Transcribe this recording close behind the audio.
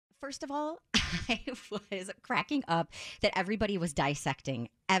first of all, I was cracking up that everybody was dissecting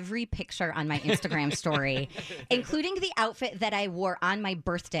every picture on my Instagram story, including the outfit that I wore on my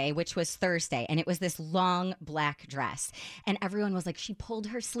birthday, which was Thursday. And it was this long black dress. And everyone was like, she pulled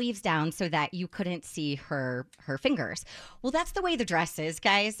her sleeves down so that you couldn't see her fingers. Well, that's the way the dress is,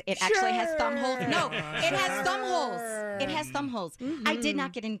 guys. It actually has thumb holes. No, it has thumb holes. It has thumb holes. Mm-hmm. I did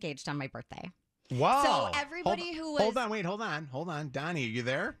not get engaged on my birthday. Wow. So everybody who was... Hold on. Donnie, are you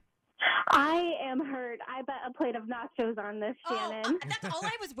there? I am hurt. I bet a plate of nachos on this, Shannon. That's all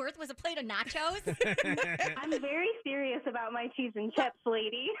I was worth was a plate of nachos? I'm very serious about my cheese and chips,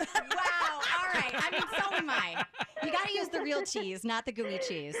 lady. Wow. All right. I mean, so am I. You got to use the real cheese, not the gooey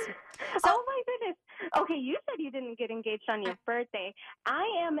cheese. Oh, my goodness. Okay, you said you didn't get engaged on your birthday. I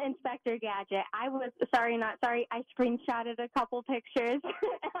am Inspector Gadget. I was, I screenshotted a couple pictures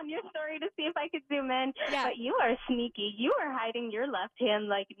on your story to see if I could zoom in. Yeah. But you are sneaky. You are hiding your left hand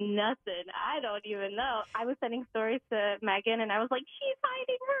like nothing. I don't even know. I was sending stories to Megan, and I was like, she's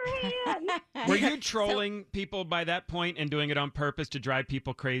hiding her hand. Were you trolling people by that point and doing it on purpose to drive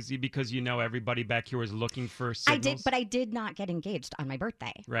people crazy because you know everybody back here was looking for signals? I did, but I did not get engaged on my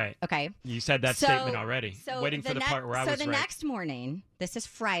birthday. Right. Okay. You said that statement already. Waiting for the part where I was right. So the next morning, this is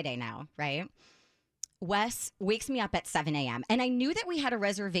Friday now, right? Wes wakes me up at 7 a.m. And I knew that we had a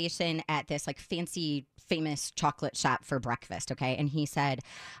reservation at this like fancy, famous chocolate shop for breakfast, okay? And he said,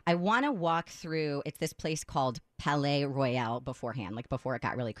 I want to walk through, it's this place called Palais Royal beforehand, like before it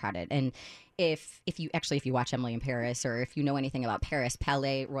got really crowded. And if you watch Emily in Paris, or if you know anything about Paris,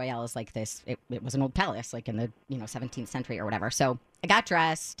 Palais Royal is like this, it was an old palace, like in the 17th century or whatever. So I got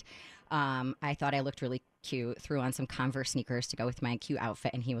dressed. I thought I looked really cute, threw on some Converse sneakers to go with my cute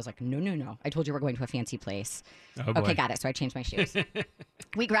outfit, and he was like, no. I told you we're going to a fancy place. Oh, boy. Okay, got it. So I changed my shoes.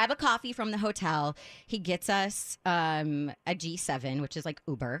 We grab a coffee from the hotel. He gets us a G7, which is like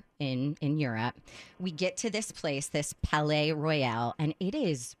Uber in Europe. We get to this place, this Palais Royal, and it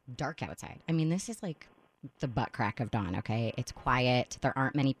is dark outside. I mean, this is like the butt crack of dawn, okay? It's quiet. There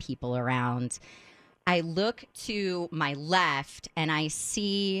aren't many people around. I look to my left, and I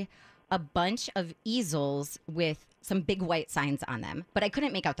see a bunch of easels with some big white signs on them, but I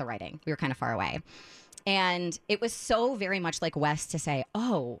couldn't make out the writing. We were kind of far away. And it was so very much like Wes to say,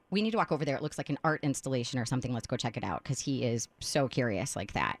 oh, we need to walk over there. It looks like an art installation or something. Let's go check it out, because he is so curious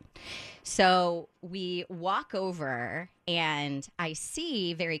like that. So we walk over, and I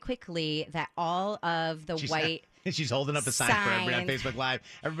see very quickly that all of the white She's holding up a sign for everybody on Facebook Live.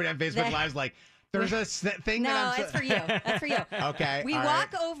 Everybody on Facebook Live is like, there's a thing that I'm... No, it's for you. That's for you. Okay. We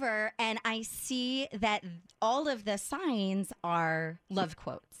walk over, and I see that all of the signs are love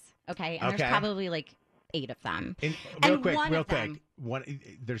quotes. Okay. And there's probably like 8 of them. Real quick.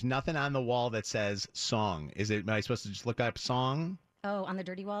 There's nothing on the wall that says song. Am I supposed to just look up song? Oh, on the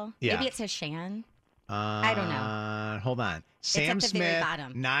dirty wall? Yeah. Maybe it says Shan. I don't know. Hold on. Sam it's at the Smith, very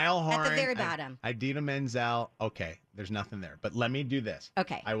bottom. Niall Horan. At the very bottom. Idina Menzel. Okay. There's nothing there. But let me do this.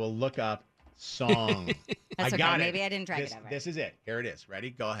 Okay. I will look up song. That's I got okay. it. Maybe I didn't drag it over. This is it. Here it is.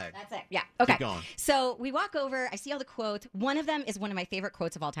 Ready? Go ahead. That's it. Yeah. Okay. Keep going. So we walk over. I see all the quotes. One of them is one of my favorite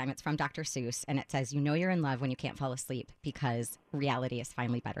quotes of all time. It's from Dr. Seuss, and it says, "You know you're in love when you can't fall asleep because reality is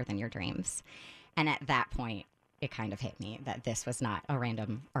finally better than your dreams." And at that point, it kind of hit me that this was not a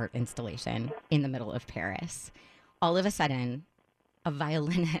random art installation in the middle of Paris. All of a sudden, a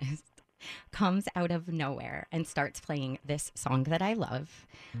violinist comes out of nowhere and starts playing this song that I love,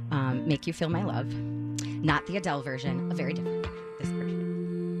 Make You Feel My Love. Not the Adele version, a very different, this version.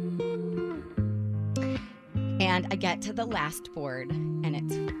 And I get to the last board, and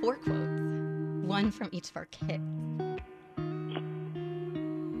it's 4 quotes, one from each of our kids.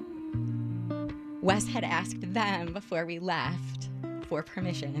 Wes had asked them before we left for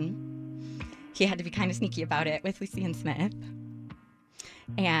permission. He had to be kind of sneaky about it with Lucy and Smith.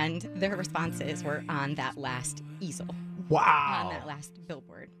 And their responses were on that last easel. Wow. On that last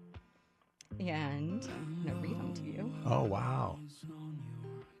billboard. And I'm going to read them to you. Oh, wow.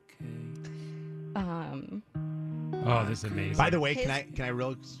 Oh, this is amazing. By the way, can I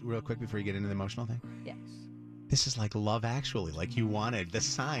real quick before you get into the emotional thing? Yeah. This is like Love Actually, like you wanted. The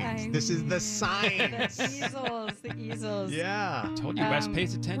signs. This is the signs. The easels. Yeah. I told you, Wes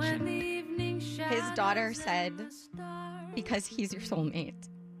pays attention. His daughter said, because he's your soulmate.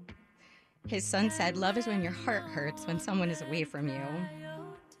 His son said, love is when your heart hurts when someone is away from you.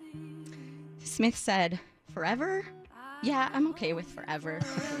 Smith said, forever? Yeah, I'm okay with forever.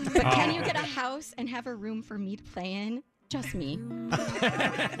 But can you get a house and have a room for me to play in? Just me.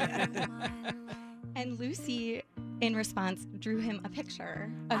 And Lucy, in response, drew him a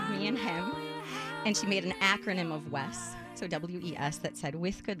picture of me and him. And she made an acronym of Wes so WES, that said,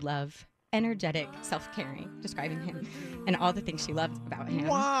 with good love, energetic, self-caring, describing him and all the things she loved about him.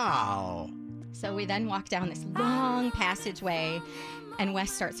 Wow. So we then walk down this long passageway, and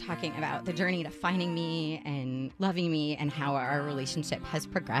Wes starts talking about the journey to finding me and loving me and how our relationship has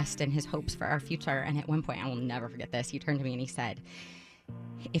progressed and his hopes for our future. And at one point, I will never forget this, he turned to me and he said,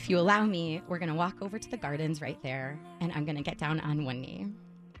 if you allow me, we're going to walk over to the gardens right there, and I'm going to get down on one knee.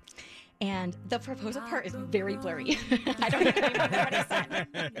 And the proposal part is very blurry. I don't even remember what I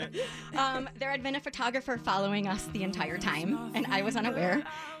said. There had been a photographer following us the entire time, and I was unaware.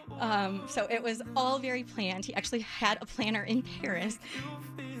 So it was all very planned. He actually had a planner in Paris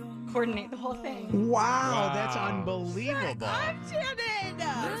coordinate the whole thing. Wow, that's unbelievable.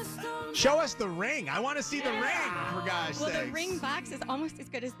 Shannon! Show us the ring. I want to see the ring, for gosh sakes. Well, the ring box is almost as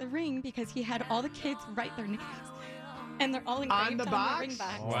good as the ring because he had all the kids write their names. And they're all engraved on the box? The ring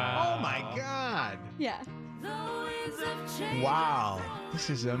box. Wow. Oh, my God. Yeah. Wow. This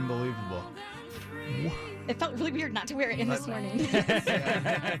is unbelievable. It felt really weird not to wear it in this morning.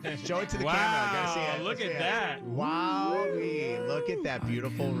 Show it to the camera. I gotta see it. Look Let's at see that. It. Wow. Look at that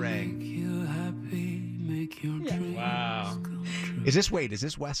beautiful ring. Wow. Is this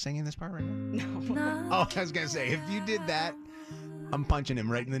Wes singing this part right now? No. Oh, I was going to say, if you did that, I'm punching him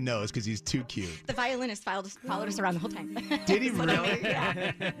right in the nose because he's too cute. The violinist followed us around the whole time. Did he really?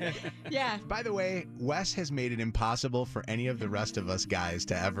 Yeah. Yeah. By the way, Wes has made it impossible for any of the rest of us guys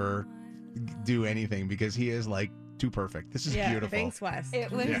to ever do anything because he is like too perfect. This is beautiful. Thanks, Wes.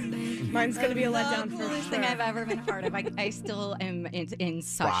 It was Mine's going to be a letdown the for coolest sure. thing I've ever been a part of. I still am in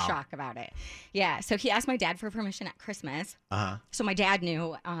such shock about it. Yeah. So he asked my dad for permission at Christmas. Uh-huh. So my dad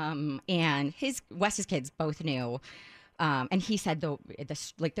knew, and Wes's kids both knew. And he said, though,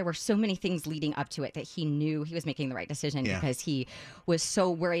 there were so many things leading up to it that he knew he was making the right decision because he was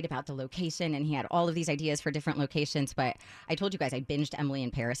so worried about the location and he had all of these ideas for different locations. But I told you guys I binged Emily in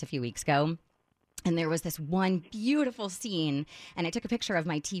Paris a few weeks ago. And there was this one beautiful scene, and I took a picture of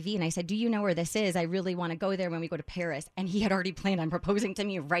my TV, and I said, do you know where this is? I really want to go there when we go to Paris. And he had already planned on proposing to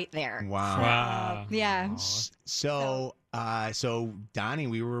me right there. Wow. Yeah. So Donnie,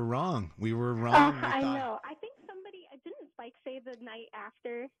 we were wrong. We were wrong. I know. I think somebody didn't Spike say the night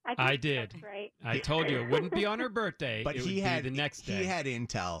after. I did. That's right. I told you it wouldn't be on her birthday. But it he would had be the next day. He had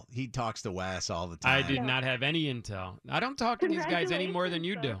intel. He talks to Wes all the time. I did not have any intel. I don't talk to these guys any more than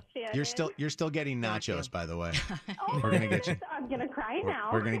you do. You're still getting nachos, by the way. Oh, We're gonna get you. I'm gonna cry now.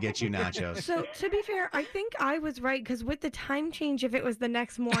 We're gonna get you nachos. So, to be fair, I think I was right because with the time change, if it was the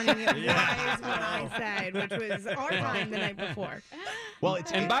next morning, it was what I said, which was our time the night before. Well,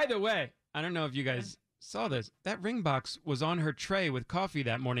 And by the way, I don't know if you guys saw this. That ring box was on her tray with coffee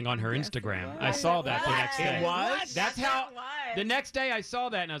that morning on her Instagram. I saw that the next day. It was? That's how. The next day I saw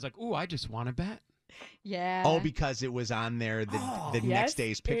that and I was like, ooh, I just want to bet. Yeah. Oh, because it was on there the next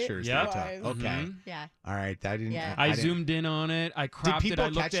day's pictures. Yep. that we took. Okay. Mhm. Yeah. All right. I didn't. Yeah. I didn't- zoomed in on it. I cropped it. people I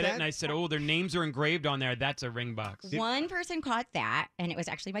looked catch at it that? and I said, oh, their names are engraved on there. That's a ring box. One person caught that, and it was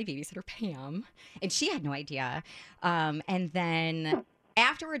actually my babysitter, Pam, and she had no idea. And then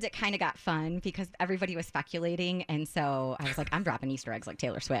afterwards, it kind of got fun because everybody was speculating, and so I was like, I'm dropping Easter eggs like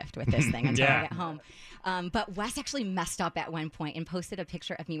Taylor Swift with this thing until I get home. But Wes actually messed up at one point and posted a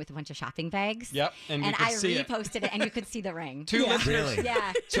picture of me with a bunch of shopping bags. Yep, and you could I see it. reposted it, and you could see the ring. Two listeners, Really?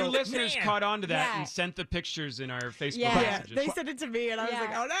 Yeah. two listeners caught on to that Yeah. and sent the pictures in our Facebook Yeah. messages. They sent it to me, and I was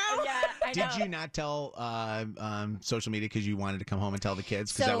like, oh no. Yeah, I Did know. you not tell social media because you wanted to come home and tell the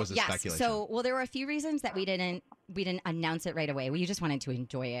kids? Because that was the speculation. So, well, there were a few reasons that we didn't announce it right away. We just wanted to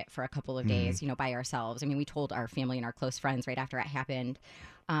enjoy it for a couple of days, by ourselves. I mean, we told our family and our close friends right after it happened.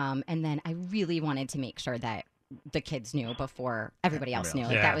 And then I really wanted to make sure that the kids knew before everybody else knew.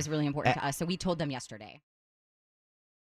 Like, Yeah. that was really important to us. So we told them yesterday.